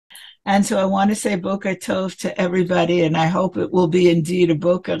And so I want to say Boker Tov to everybody, and I hope it will be indeed a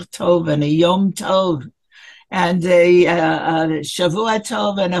Boker Tov and a Yom Tov and a Shavua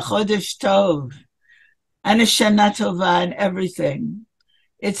Tov and a Chodesh Tov and a Shana Tova and everything.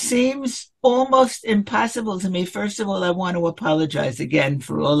 It seems almost impossible to me. First of all, I want to apologize again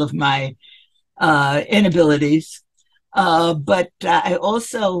for all of my inabilities. But I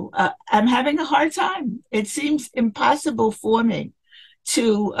also, I'm having a hard time. It seems impossible for me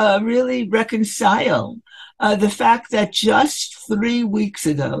to really reconcile the fact that just 3 weeks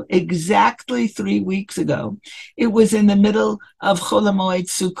ago, exactly 3 weeks ago, it was in the middle of Chol HaMoed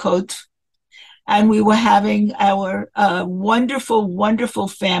Sukkot, and we were having our wonderful, wonderful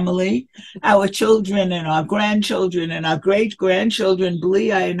family, our children and our grandchildren and our great-grandchildren, Bli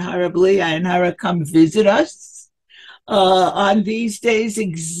Ayin Hara, come visit us on these days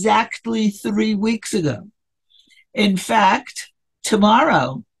exactly 3 weeks ago. In fact,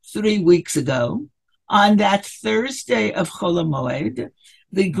 tomorrow, 3 weeks ago, on that Thursday of Chol HaMoed,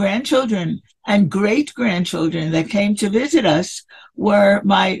 the grandchildren and great-grandchildren that came to visit us were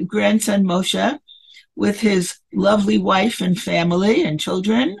my grandson Moshe with his lovely wife and family and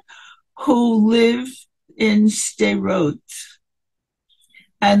children who live in Sderot.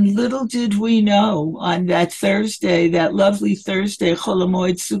 And little did we know on that Thursday, that lovely Thursday, Chol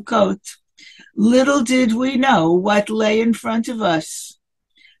HaMoed Sukkot, little did we know what lay in front of us.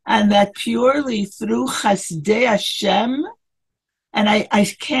 And that purely through Chasdei Hashem, and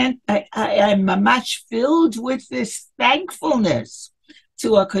I'm much filled with this thankfulness to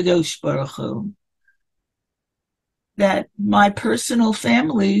HaKadosh Baruch Hu, that my personal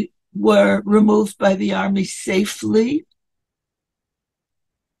family were removed by the army safely,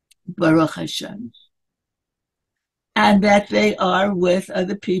 Baruch Hashem, and that they are with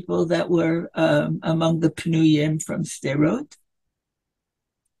other people that were among the Pnuyim from Sderot.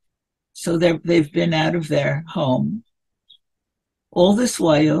 So they've been out of their home. All this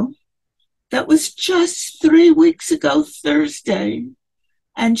while, that was just 3 weeks ago, Thursday.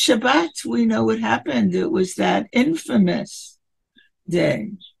 And Shabbat, we know what happened. It was that infamous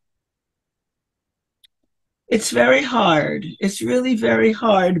day. It's very hard. It's really very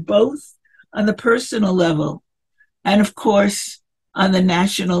hard, both on the personal level and, of course, on the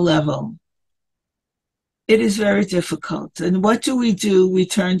national level. It is very difficult. And what do? We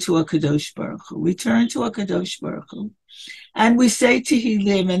turn to HaKadosh Baruch Hu. We turn to HaKadosh Baruch Hu. And we say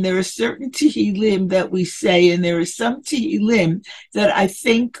Tehillim, and there are certain Tehillim that we say, and there are some Tehillim that I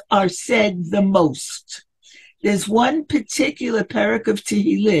think are said the most. There's one particular parak of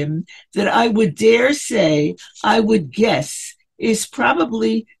Tehillim that I would dare say, I would guess, is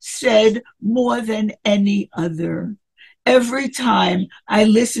probably said more than any other. Every time I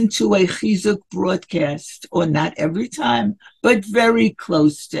listen to a Chizuk broadcast, or not every time, but very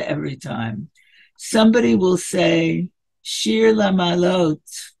close to every time, somebody will say, Shir Lamalot,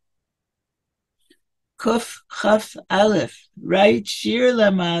 Kuf Chaf Aleph, right? Shir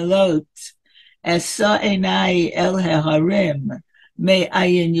Lamalot, Esa Enai El Harim, Me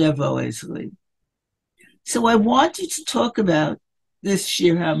Ayin Yavo Ezli. So I want you to talk about this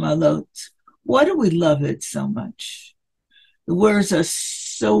Shir HaMalot. Why do we love it so much? The words are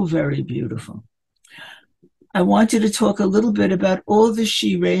so very beautiful. I want you to talk a little bit about all the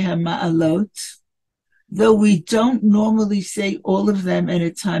Shirei HaMa'alot, though we don't normally say all of them in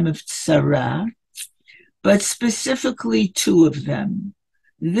a time of tzara, but specifically two of them.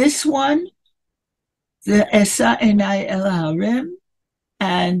 This one, the Esa Enai El Harim,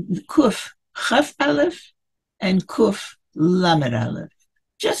 and Kuf Chaf Aleph and Kuf Lamed Aleph.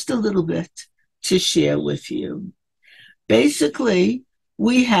 Just a little bit to share with you. Basically,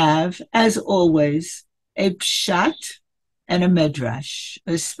 we have, as always, a pshat and a medrash,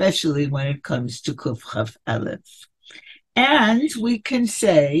 especially when it comes to Kuf Chaf Aleph. And we can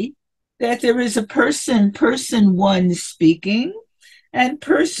say that there is a person one speaking, and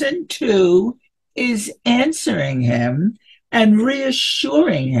person two is answering him and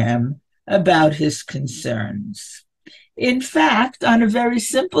reassuring him about his concerns. In fact, on a very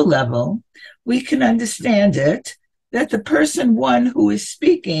simple level, we can understand it that the person one who is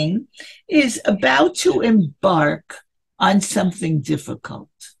speaking is about to embark on something difficult,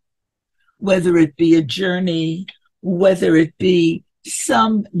 whether it be a journey, whether it be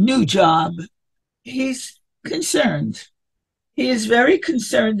some new job. He's concerned. He is very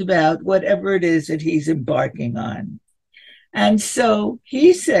concerned about whatever it is that he's embarking on. And so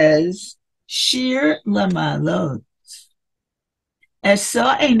he says, Shir Lamalot.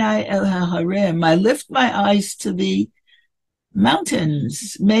 Esa Enai El Harim, I lift my eyes to the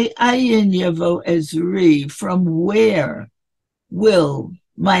mountains. May Ayin Yavo Ezri, from where will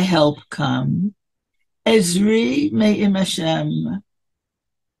my help come. Ezri me'im Hashem.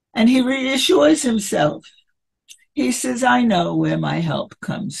 And he reassures himself. He says, I know where my help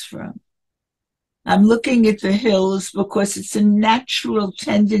comes from. I'm looking at the hills because it's a natural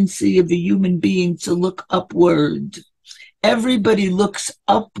tendency of the human being to look upward. Everybody looks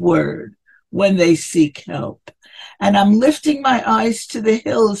upward when they seek help. And I'm lifting my eyes to the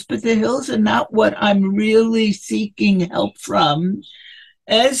hills, but the hills are not what I'm really seeking help from.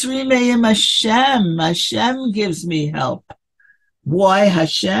 Ezri me'im Hashem. Hashem gives me help. Why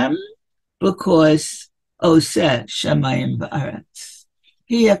Hashem? Because Oseh Shamayim Ba'aretz.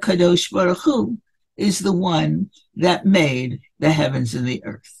 He, HaKadosh Baruch Hu, is the one that made the heavens and the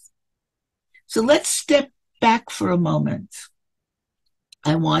earth. So let's step back for a moment.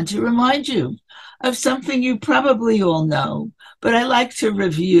 I want to remind you of something you probably all know, but I like to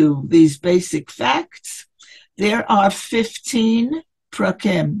review these basic facts. There are 15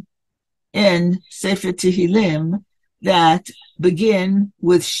 prakim in Sefer Tehillim that begin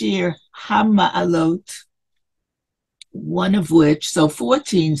with Shir HaMa'alot, one of which, so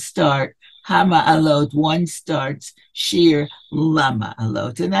 14 start HaMa'alot, one starts Shir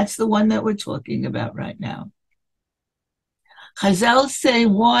LaMa'alot, and that's the one that we're talking about right now. Chazal say,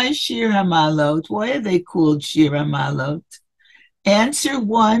 why Shir HaMa'alot? Why are they called Shir HaMa'alot? Answer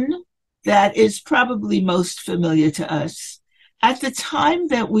one that is probably most familiar to us. At the time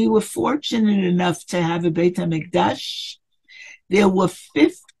that we were fortunate enough to have a Beit HaMikdash, there were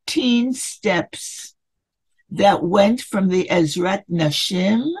 15 steps that went from the Ezrat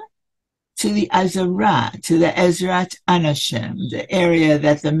Nashim to the Azara, to the Ezrat Anashim, the area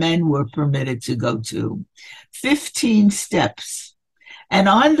that the men were permitted to go to. 15 steps. And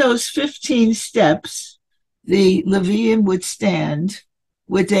on those 15 steps, the Leviim would stand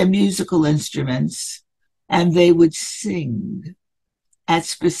with their musical instruments and they would sing at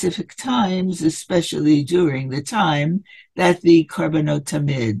specific times, especially during the time that the Korbanot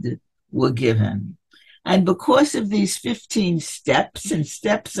Tamid were given. And because of these 15 steps, and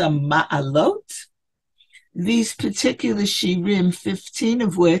steps are ma'alot, these particular shirim, 15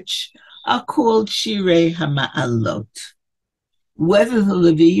 of which are called shirei hama'alot. Whether the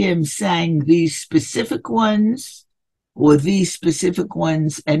Leviim sang these specific ones or these specific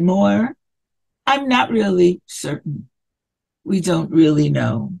ones and more, I'm not really certain. We don't really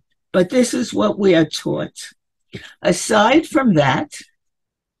know. But this is what we are taught. Aside from that,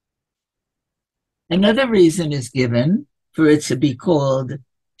 another reason is given for it to be called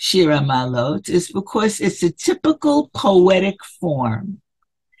Shir HaMa'alot is because it's a typical poetic form.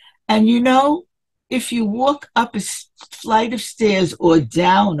 And you know, if you walk up a flight of stairs or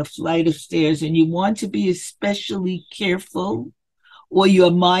down a flight of stairs and you want to be especially careful, or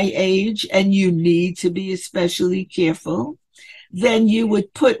you're my age and you need to be especially careful, then you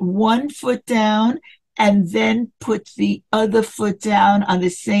would put one foot down and then put the other foot down on the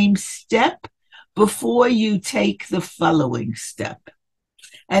same step before you take the following step.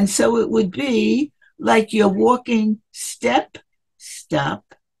 And so it would be like you're walking step,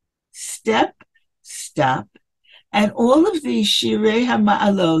 stop, step, stop. And all of these Shirei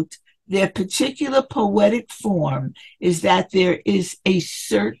HaMa'alot, their particular poetic form is that there is a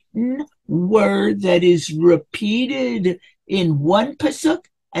certain word that is repeated in one pasuk,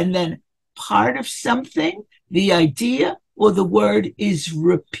 and then part of something, the idea or the word is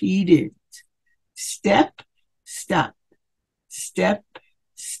repeated. Step, stop, step,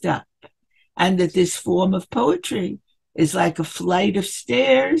 stop. And that this form of poetry is like a flight of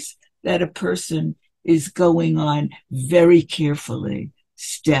stairs that a person is going on very carefully.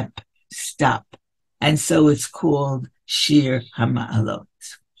 Step, stop. And so it's called Shir HaMa'alot.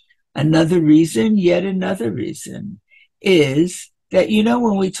 Another reason, yet another reason, is that, you know,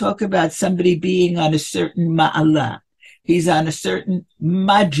 when we talk about somebody being on a certain ma'alah, he's on a certain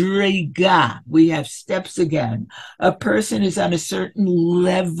madriga. We have steps again. A person is on a certain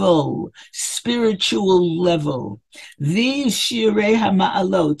level, spiritual level. These Shirei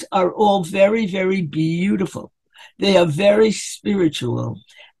HaMa'alot are all very, very beautiful. They are very spiritual,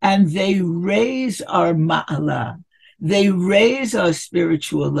 and they raise our ma'alah. They raise our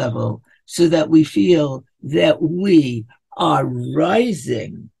spiritual level so that we feel that we are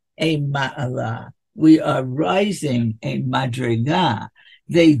rising a ma'alah. We are rising a madriga.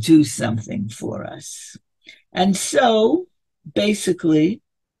 They do something for us. And so, basically,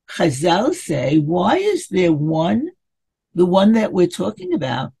 Chazal say, why is there one, the one that we're talking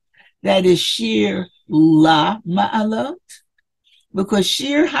about, that is Shir La Ma'alot? Because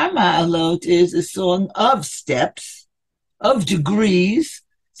Shir HaMa'alot is a song of steps, of degrees.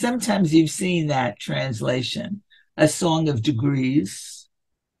 Sometimes you've seen that translation, a song of degrees.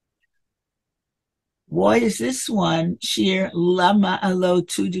 Why is this one sheer lama alo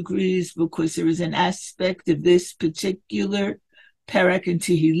 2 degrees? Because there is an aspect of this particular parak in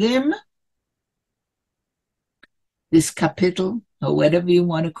Tehillim, this kapitel, or whatever you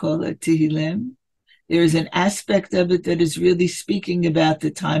want to call it, Tehillim. There is an aspect of it that is really speaking about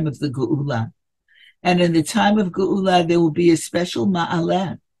the time of the Geula. And in the time of Geula, there will be a special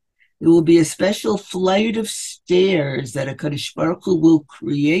ma'alah. There will be a special flight of stairs that HaKadosh Baruch Hu will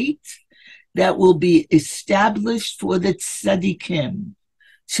create that will be established for the tzaddikim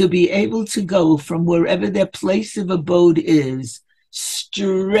to be able to go from wherever their place of abode is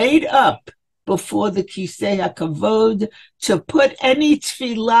straight up before the Kisei HaKavod to put any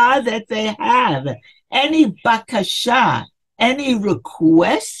tefillah that they have, any bakasha, any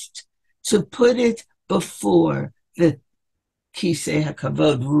request, to put it before the Kisei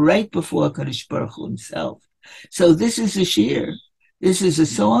HaKavod, right before HaKadosh Baruch Hu himself. So this is a shir. This is a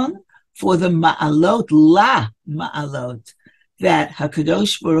song for the ma'alot, la ma'alot, that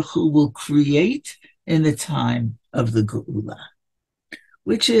HaKadosh Baruch Hu will create in the time of the Geula,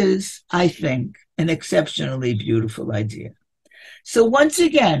 which is, I think, an exceptionally beautiful idea. So once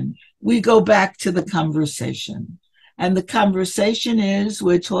again, we go back to the conversation. And the conversation is,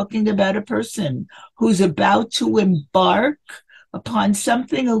 we're talking about a person who's about to embark upon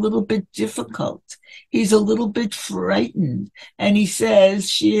something a little bit difficult. He's a little bit frightened. And he says,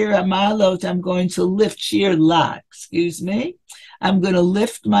 Shir Amalot, I'm going to lift, Shir La, excuse me. I'm going to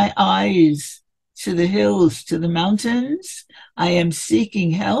lift my eyes to the hills, to the mountains. I am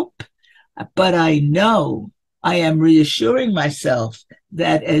seeking help, but I know I am reassuring myself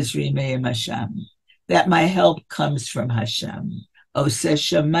that Ezri Me'im Hashem, that my help comes from Hashem. Oseh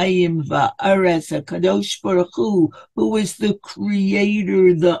Shamayim Va'aretz, HaKadosh Baruch Hu, who is the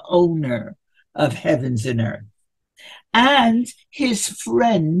creator, the owner of heavens and earth. And his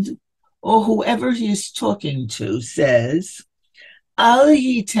friend, or whoever he is talking to, says, Al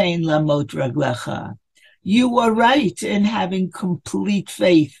yitain lamot raglecha. You are right in having complete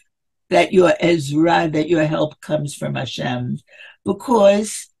faith that your Ezra, that your help comes from Hashem,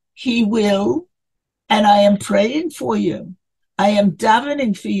 because he will, and I am praying for you. I am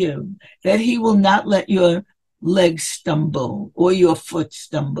davening for you that he will not let your leg stumble or your foot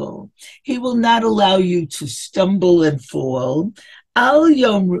stumble. He will not allow you to stumble and fall. Al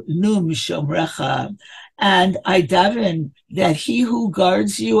yom num shomrecha. And I daven that he who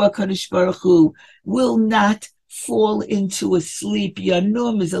guards you, HaKadosh Baruch Hu, will not fall into a sleep.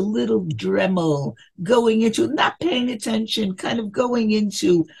 Yanum is a little dremel, going into, not paying attention, kind of going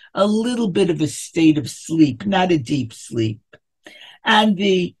into a little bit of a state of sleep, not a deep sleep. And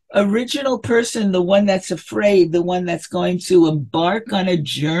the original person, the one that's afraid, the one that's going to embark on a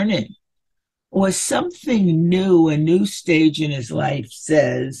journey or something new, a new stage in his life,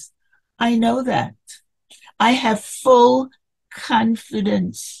 says, I know that. I have full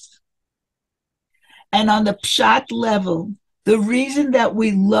confidence. And on the pshat level, the reason that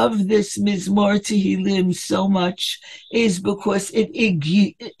we love this Mizmor Tehillim so much is because it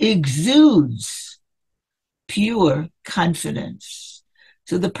exudes pure confidence.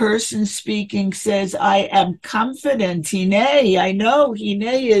 So the person speaking says, I am confident. Hinei, I know.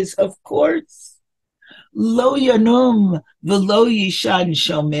 Hinei is, of course, Lo Yanum v'lo Yishan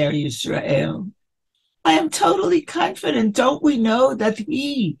Shomer Yisrael. I am totally confident. Don't we know that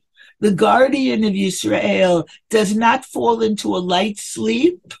he, the guardian of Yisrael, does not fall into a light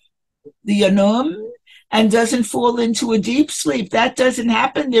sleep, the Yanum, and doesn't fall into a deep sleep? That doesn't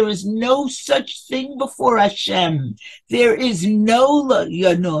happen. There is no such thing before Hashem. There is no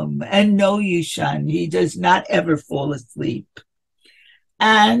Yanum and no Yishan. He does not ever fall asleep.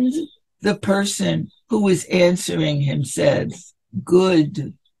 And the person who is answering him says,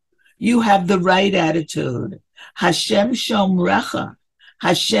 good. You have the right attitude. Hashem shomrecha,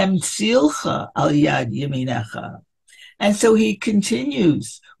 Hashem tzilcha al yad yeminecha. And so he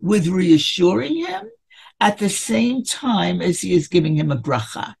continues with reassuring him at the same time as he is giving him a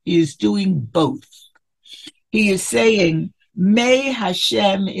bracha. He is doing both. He is saying, may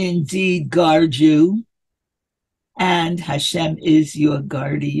Hashem indeed guard you, and Hashem is your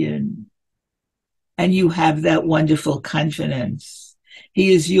guardian. And you have that wonderful confidence.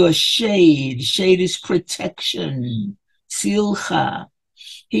 He is your shade. Shade is protection. Tzilcha.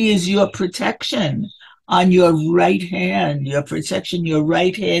 He is your protection on your right hand, your protection, your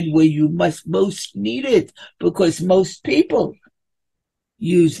right hand where you must most need it, because most people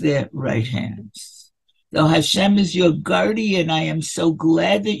use their right hands. So Hashem is your guardian. I am so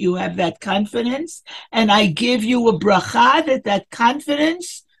glad that you have that confidence, and I give you a bracha that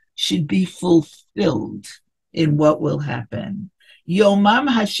confidence should be fulfilled in what will happen. Yomam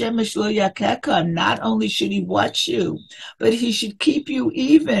Hashemesh lo yakeka. Not only should he watch you, but he should keep you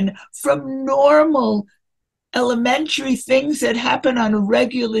even from normal elementary things that happen on a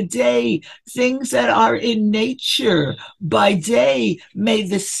regular day, things that are in nature. By day, may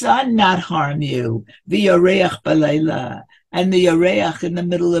the sun not harm you, the yareach balayla, and the yareach in the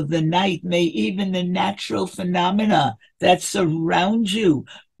middle of the night. May even the natural phenomena that surround you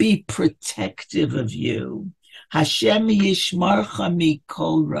be protective of you. Hashem yishmarcha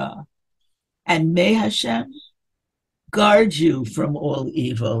mikol ra. And may Hashem guard you from all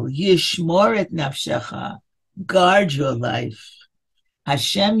evil. Yishmor et nafshecha. Guard your life.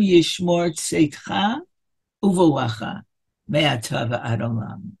 Hashem yishmor tzeitcha uvoacha me'ata v'ad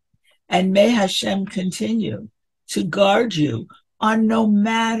olam. And may Hashem continue to guard you on no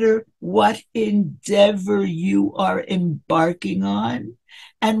matter what endeavor you are embarking on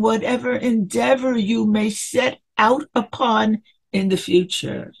and whatever endeavor you may set out upon in the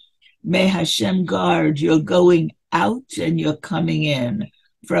future. May Hashem guard your going out and your coming in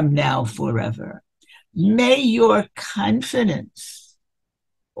from now forever. May your confidence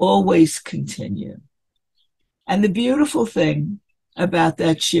always continue. And the beautiful thing about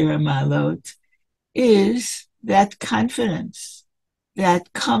that Shir Malot is that confidence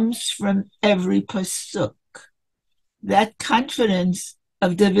that comes from every pasuk, that confidence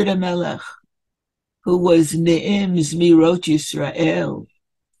of David HaMelech, who was Ne'im Zmirot Yisrael,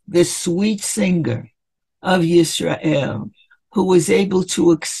 the sweet singer of Yisrael, who was able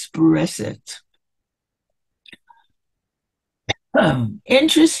to express it.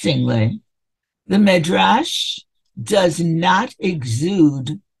 Interestingly, the Midrash does not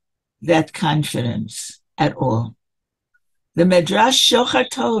exude that confidence at all. The Midrash Shochar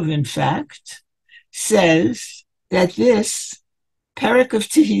Tov, in fact, says that this parak of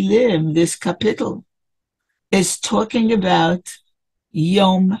Tehillim, this kapitel, is talking about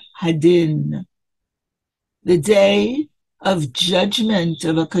Yom Hadin, the day of judgment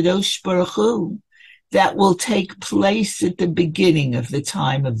of a Kadosh Baruch Hu that will take place at the beginning of the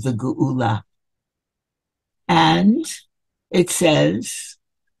time of the Geula. And it says,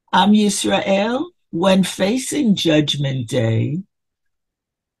 Am Yisrael, when facing Judgment Day,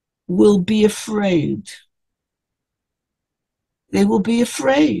 will be afraid. They will be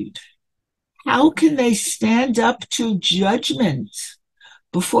afraid. How can they stand up to judgment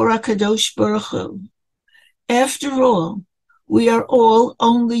before HaKadosh Baruch Hu? After all, we are all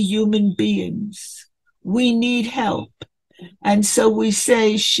only human beings. We need help. And so we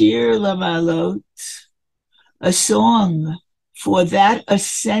say, Shir Lamalot, a song for that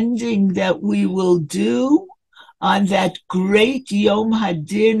ascending that we will do on that great Yom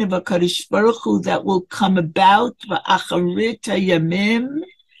Hadin of HaKadosh Baruch Hu that will come about v'acharit hayamim,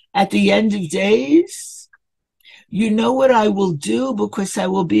 at the end of days. You know what I will do because I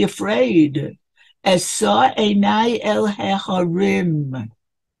will be afraid. Esa einai el harim.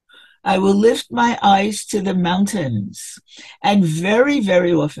 I will lift my eyes to the mountains. And very,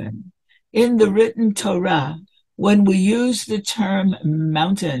 very often in the written Torah, when we use the term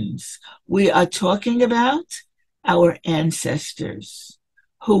mountains, we are talking about our ancestors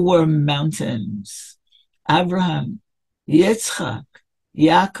who were mountains. Abraham, Yitzchak,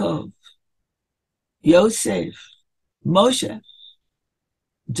 Yaakov, Yosef, Moshe,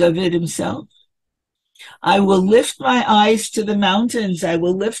 David himself. I will lift my eyes to the mountains. I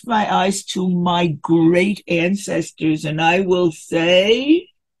will lift my eyes to my great ancestors, and I will say,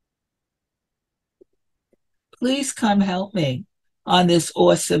 please come help me on this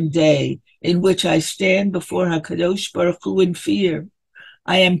awesome day in which I stand before HaKadosh Baruch Hu in fear.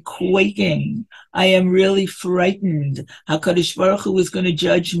 I am quaking. I am really frightened. HaKadosh Baruch Hu is going to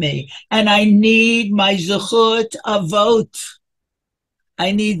judge me, and I need my zechut avot.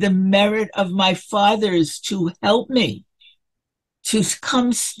 I need the merit of my fathers to help me, to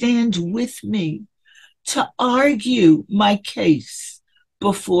come stand with me, to argue my case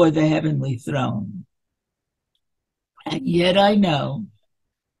before the heavenly throne. And yet I know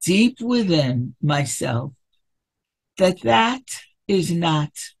deep within myself that that is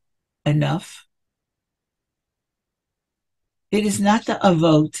not enough. It is not the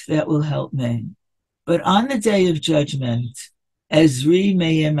avot that will help me, but on the day of judgment, Ezri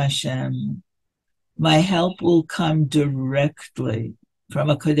Me'em Hashem, my help will come directly from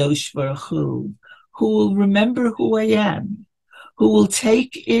a Kadosh Baruch Hu, who will remember who I am, who will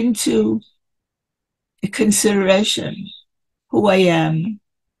take into consideration who I am,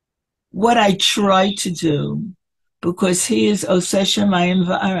 what I try to do, because he is Oseh Shamayim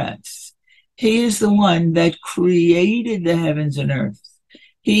Va'aretz. He is the one that created the heavens and earth.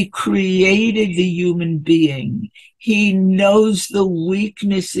 He created the human being. He knows the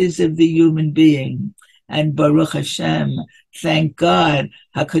weaknesses of the human being. And Baruch Hashem, thank God,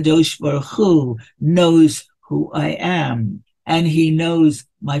 HaKadosh Baruch Hu knows who I am. And he knows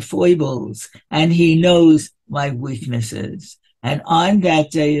my foibles. And he knows my weaknesses. And on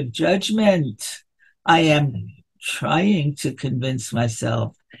that day of judgment, I am trying to convince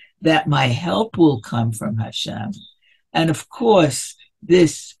myself that my help will come from Hashem. And of course,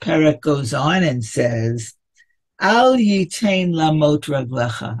 this parak goes on and says, Al yitain lamot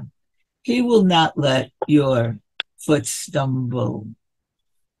raglecha. He will not let your foot stumble.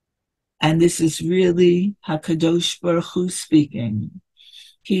 And this is really HaKadosh Baruch Hu speaking.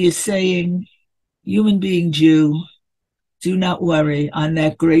 He is saying, human being Jew, do not worry. On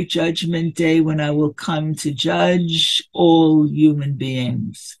that great judgment day when I will come to judge all human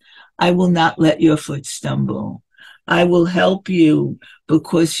beings, I will not let your foot stumble. I will help you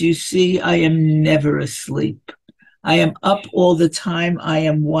because you see, I am never asleep. I am up all the time. I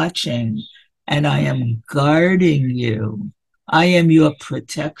am watching and I am guarding you. I am your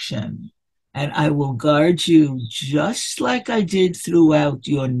protection and I will guard you just like I did throughout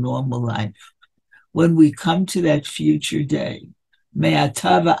your normal life. When we come to that future day,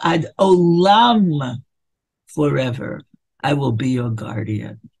 me'atava ad olam, forever, I will be your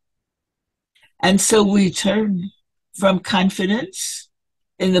guardian. And so we turn from confidence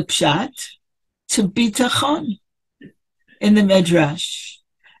in the pshat to bitachon in the medrash.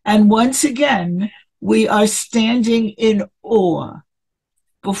 And once again, we are standing in awe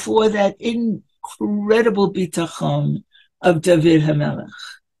before that incredible bitachon of David HaMelech.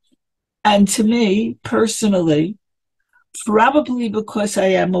 And to me, personally, probably because I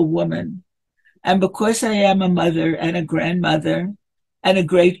am a woman and because I am a mother and a grandmother and a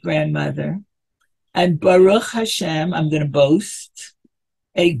great-grandmother, and Baruch Hashem, I'm going to boast,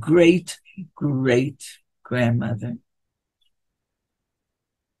 a great-great-grandmother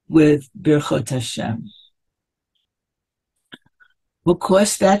with Birchot Hashem.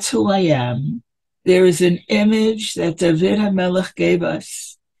 Because that's who I am, there is an image that David HaMelech gave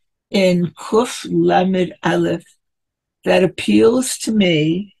us in Kuf Lamed Aleph that appeals to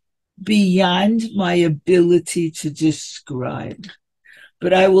me beyond my ability to describe.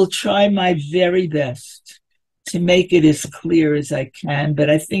 But I will try my very best to make it as clear as I can,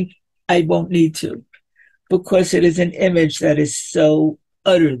 but I think I won't need to because it is an image that is so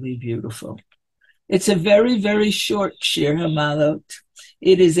utterly beautiful. It's a very, very short Shir HaMa'alot.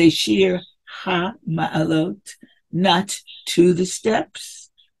 It is a Shir HaMa'alot, not to the steps,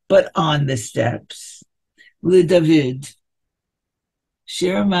 but on the steps. LeDavid.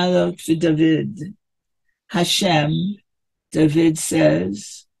 Shir HaMa'alot for David. Hashem, David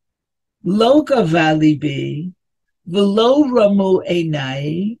says, Lo gavali bi, v'lo ramu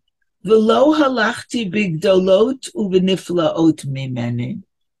einai, v'lo halachti bigdolot uveniflaot mimeni.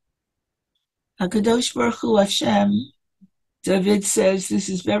 HaKadosh Baruch Hu Hashem, David says, this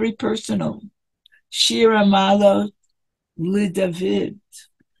is very personal. Shir HaMa'alot LeDavid.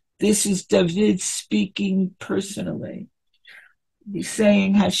 This is David speaking personally. He's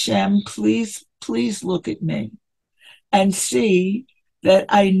saying, Hashem, please look at me and see that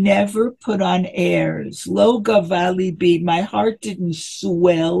I never put on airs. Lo gavali bi, my heart didn't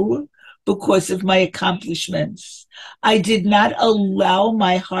swell because of my accomplishments. I did not allow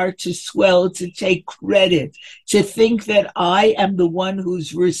my heart to swell, to take credit, to think that I am the one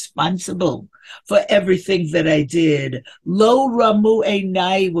who's responsible for everything that I did. Lo ramu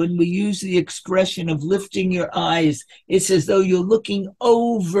einai, when we use the expression of lifting your eyes, it's as though you're looking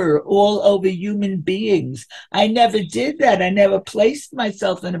all over human beings. I never did that. I never placed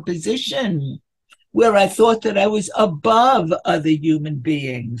myself in a position where I thought that I was above other human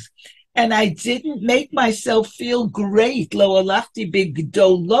beings. And I didn't make myself feel great. Lo alachti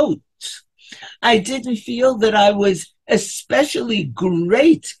bigdolot. I didn't feel that I was especially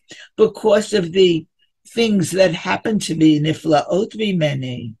great because of the things that happened to me. Niflaot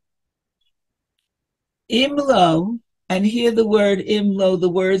mimeni. Imlo, and here the word imlo, the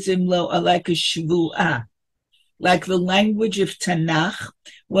words imlo are like a shvu'ah, like the language of Tanakh,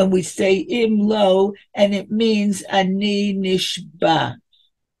 when we say imlo, and it means ani nishba.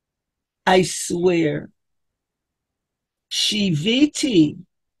 I swear. Shiviti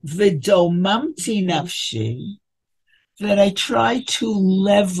v'domamti nafshi, that I try to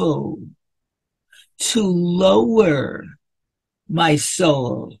lower my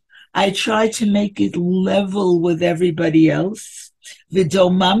soul. I try to make it level with everybody else.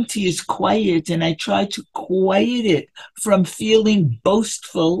 V'domamti is quiet, and I try to quiet it from feeling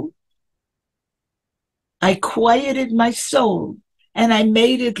boastful. I quieted my soul and I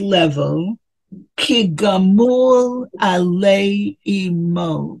made it level. Ki gamul alei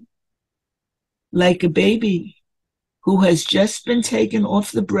imo, like a baby who has just been taken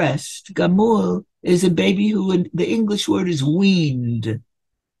off the breast. Gamul is a baby who, the English word is weaned,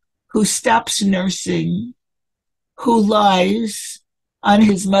 who stops nursing, who lies on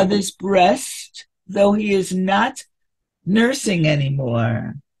his mother's breast, though he is not nursing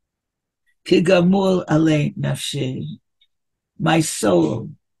anymore. Ki gamul alei nafshi, my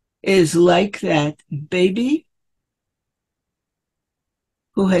soul is like that baby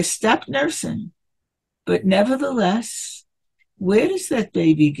who has stopped nursing. But nevertheless, where does that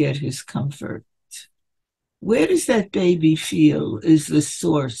baby get his comfort? Where does that baby feel is the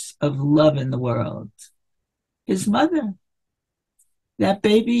source of love in the world? His mother. That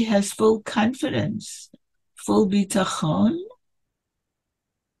baby has full confidence, full bitachon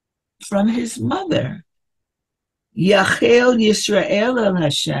from his mother. Yachel Yisrael el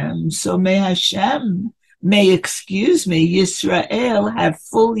Hashem, so may Hashem, Yisrael have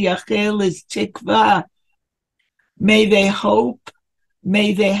full Yachel is tikva. May they hope,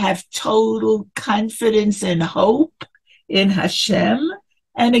 may they have total confidence and hope in Hashem.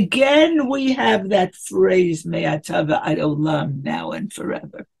 And again, we have that phrase, Me'atava ad olam, now and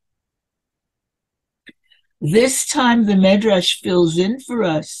forever. This time the Medrash fills in for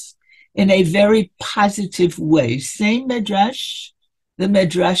us in a very positive way. Same Medrash, the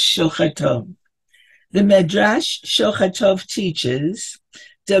Medrash Shochatov. The Medrash Shochatov teaches,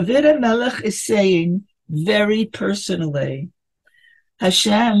 David HaMelech is saying very personally,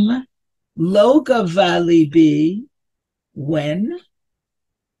 Hashem, lo gavali bi, when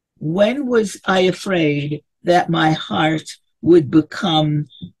was I afraid that my heart would become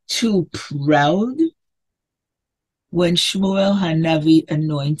too proud? When Shmuel Hanavi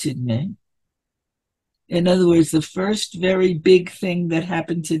anointed me. In other words, the first very big thing that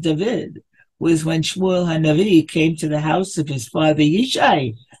happened to David was when Shmuel Hanavi came to the house of his father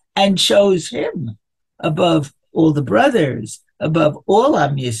Yishai and chose him above all the brothers, above all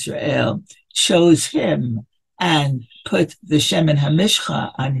OUisrael, chose him and put the Shemen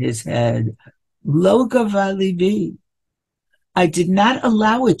HaMishcha on his head. Lo gavali bi. I did not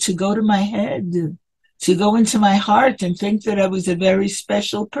allow it to go to my head, to go into my heart and think that I was a very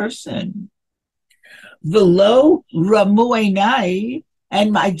special person. V'lo ramu einai,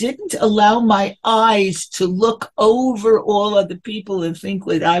 and I didn't allow my eyes to look over all other people and think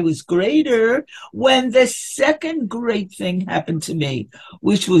that I was greater, when the second great thing happened to me,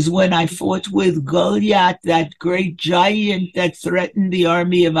 which was when I fought with Goliath, that great giant that threatened the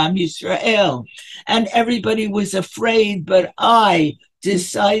army of OUIsrael. And everybody was afraid, but I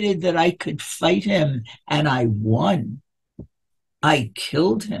decided that I could fight him, and I won. I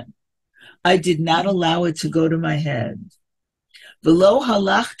killed him. I did not allow it to go to my head. V'lo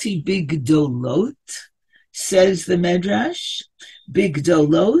halachti bigdolot, says the Medrash.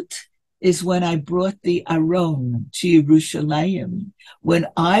 Bigdolot is when I brought the Aron to Yerushalayim, when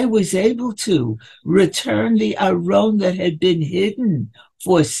I was able to return the Aron that had been hidden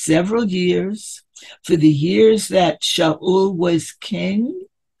for several years. For the years that Shaul was king,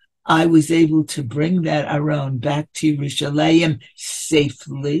 I was able to bring that Aron back to Yerushalayim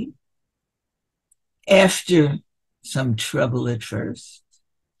safely, after some trouble at first.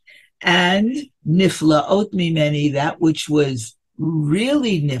 And niflaot mimeni, that which was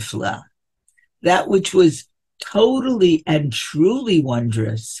really nifla, that which was totally and truly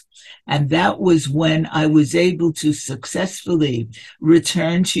wondrous. And that was when I was able to successfully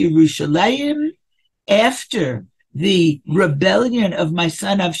return to Yerushalayim after the rebellion of my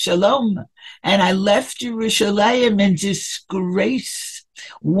son Avshalom. And I left Yerushalayim in disgrace,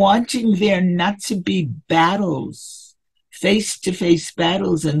 wanting there not to be battles, face-to-face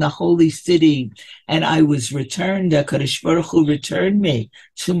battles in the holy city. And I was returned, HaKadosh Baruch Hu returned me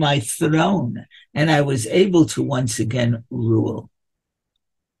to my throne, and I was able to once again rule.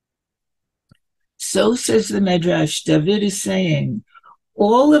 So says the Medrash, David is saying,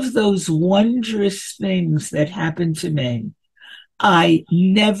 all of those wondrous things that happened to me, I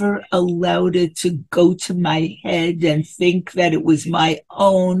never allowed it to go to my head and think that it was my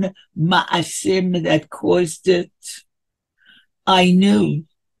own ma'asim that caused it. I knew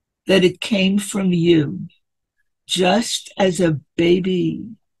that it came from you, just as a baby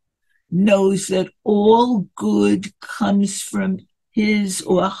knows that all good comes from his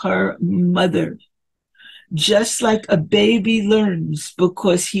or her mother. Just like a baby learns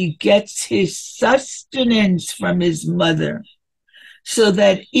because he gets his sustenance from his mother. So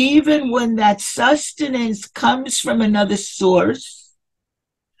that even when that sustenance comes from another source,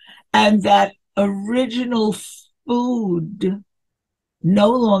 and that original food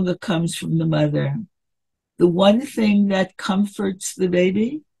no longer comes from the mother. The one thing that comforts the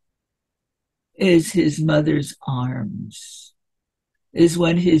baby is his mother's arms, is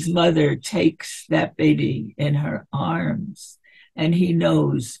when his mother takes that baby in her arms and he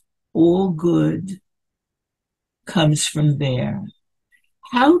knows all good comes from there.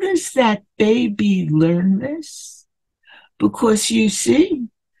 How does that baby learn this? Because you see,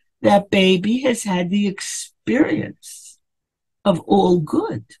 that baby has had the experience of all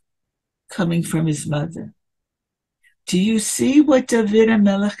good coming from his mother. Do you see what David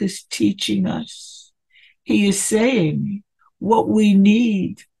HaMelech is teaching us? He is saying what we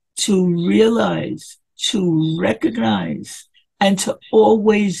need to realize, to recognize, and to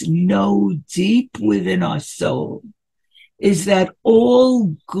always know deep within our soul is that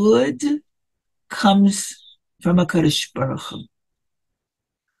all good comes from HaKadosh Baruch Hu.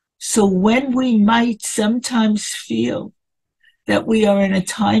 So when we might sometimes feel that we are in a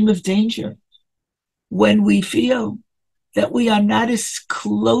time of danger, when we feel that we are not as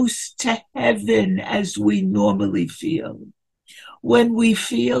close to heaven as we normally feel, when we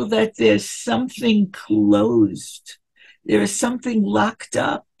feel that there's something closed, there is something locked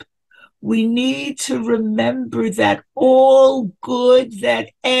up, we need to remember that all good that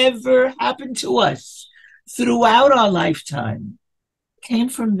ever happened to us throughout our lifetime came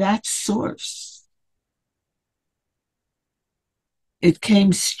from that source. It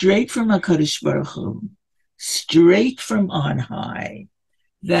came straight from HaKadosh Baruch Hu, straight from on high.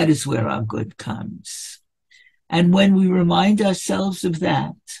 That is where our good comes. And when we remind ourselves of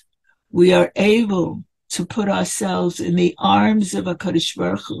that, we are able to put ourselves in the arms of HaKadosh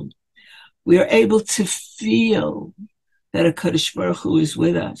Baruch Hu. We are able to feel that HaKadosh Baruch Hu is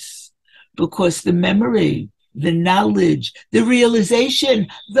with us because the memory, the knowledge, the realization,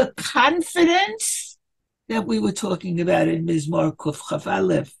 the confidence that we were talking about in Mizmor Kuf Chaf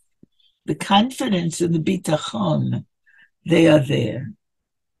Aleph, the confidence and the bitachon, they are there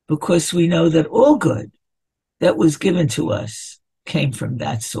because we know that all good that was given to us came from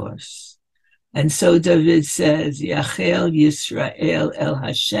that source. And so David says, Yachel Yisrael El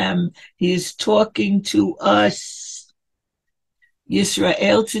Hashem. He is talking to us.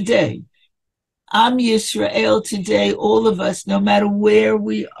 Yisrael today. Am Yisrael today, all of us, no matter where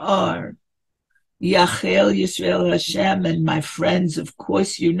we are. Yachel Yisrael Hashem, and my friends, of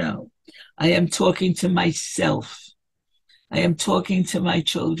course you know, I am talking to myself. I am talking to my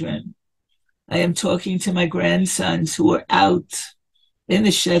children. I am talking to my grandsons who are out in the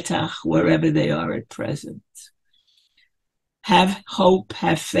shetach, wherever they are at present. Have hope,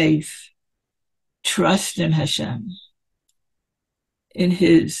 have faith, trust in Hashem, in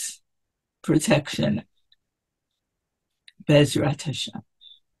His protection. Bezrat Hashem.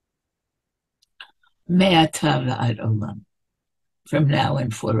 Me'atav ad olam, from now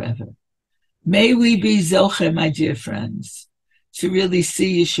and forever. May we be zoche, my dear friends, to really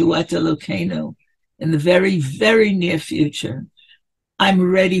see Yeshuat Elokeinu in the very, very near future. I'm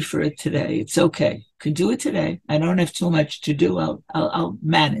ready for it today. It's okay. Can do it today. I don't have too much to do. I'll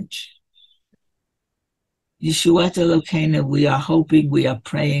manage. Yeshuat Elokeinu, we are hoping, we are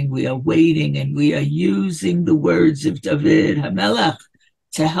praying, we are waiting, and we are using the words of David HaMelech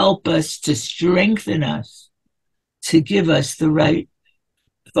to help us, to strengthen us, to give us the right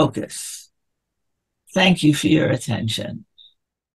focus. Thank you for your attention.